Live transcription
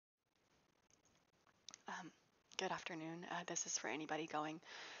Good afternoon. This is for anybody going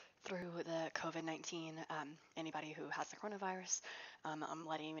through the COVID-19, anybody who has the coronavirus. I'm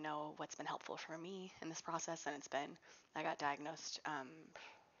letting you know what's been helpful for me in this process, and I got diagnosed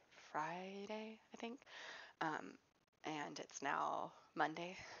Friday, I think, um, and it's now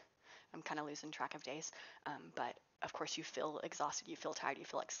Monday. I'm kind of losing track of days, but of course you feel exhausted, you feel tired, you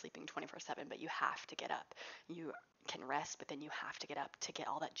feel like sleeping 24/7, but you have to get up. You can rest, but then you have to get up to get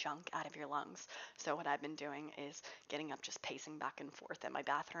all that junk out of your lungs. So what I've been doing is getting up, just pacing back and forth in my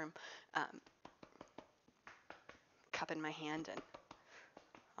bathroom, um, cup in my hand and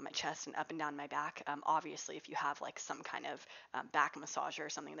on my chest and up and down my back. Obviously, if you have like some kind of back massager or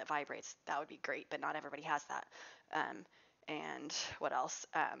something that vibrates, that would be great, but not everybody has that. And what else?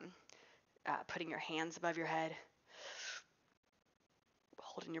 Putting your hands above your head,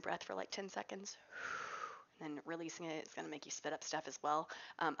 holding your breath for like 10 seconds, and then releasing it. It's going to make you spit up stuff as well.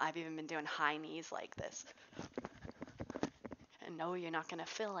 I've even been doing high knees like this. And no, you're not going to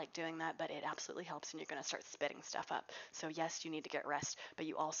feel like doing that, but it absolutely helps, and you're going to start spitting stuff up. So yes, you need to get rest, but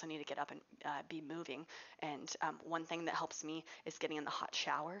you also need to get up and be moving. And one thing that helps me is getting in the hot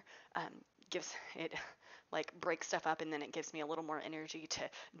shower. Gives it like breaks stuff up, and then it gives me a little more energy to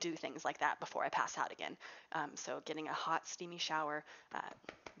do things like that before I pass out again. So getting a hot steamy shower,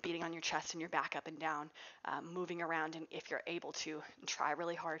 beating on your chest and your back up and down, moving around, and if you're able to, try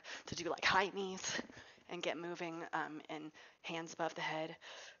really hard to do like high knees and get moving, and hands above the head.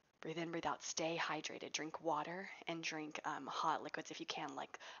 Breathe in, breathe out, stay hydrated, drink water, and drink hot liquids if you can,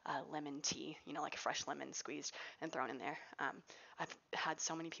 like lemon tea, like a fresh lemon squeezed and thrown in there. I've had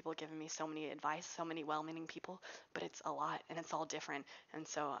so many people giving me so many advice, so many well-meaning people, but it's a lot and it's all different. And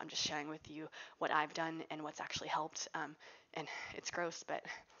so I'm just sharing with you what I've done and what's actually helped. And it's gross, but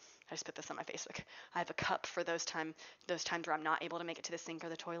I just put this on my Facebook. I have a cup for those times where I'm not able to make it to the sink or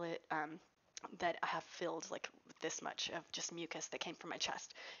the toilet. That I have filled like with this much of just mucus that came from my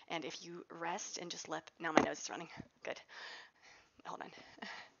chest. And if you rest and just now my nose is running. Good. Hold on.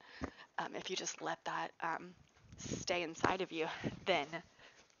 If you just let that stay inside of you, then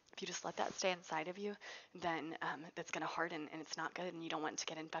that's going to harden, and it's not good, and you don't want to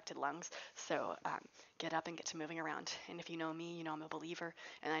get infected lungs. So get up and get to moving around. And if you know me, you know I'm a believer,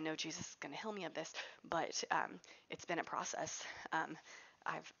 and I know Jesus is going to heal me of this, but it's been a process.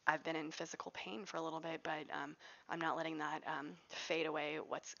 I've been in physical pain for a little bit, but I'm not letting that fade away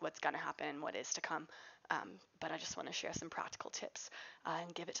what's going to happen and what is to come. But I just want to share some practical tips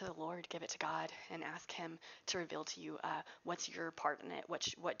and give it to the Lord, give it to God, and ask Him to reveal to you what's your part in it.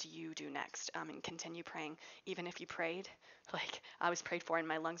 What do you do next? And continue praying. Even if you prayed, like I was prayed for, and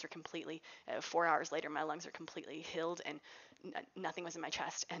my lungs are completely. 4 hours later, my lungs are completely healed, and nothing was in my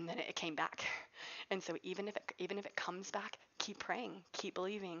chest, and then it came back. And so even if it comes back, keep praying, keep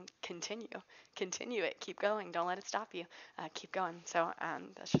believing, continue it, keep going. Don't let it stop you. Keep going. So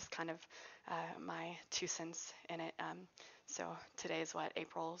that's just kind of my 2 cents in it. So today is what,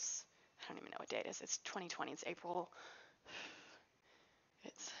 April's, I don't even know what day it is. It's 2020. It's April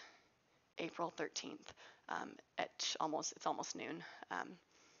 13th. It's almost noon.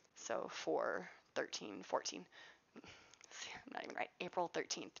 So 4:13, 14. I'm not even right. April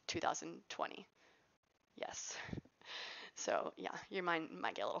 13th, 2020. Yes. So yeah, your mind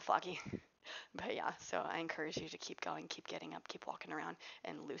might get a little foggy. But yeah, so I encourage you to keep going, keep getting up, keep walking around,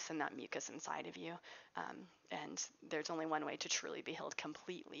 and loosen that mucus inside of you. And there's only one way to truly be healed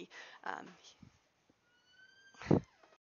completely.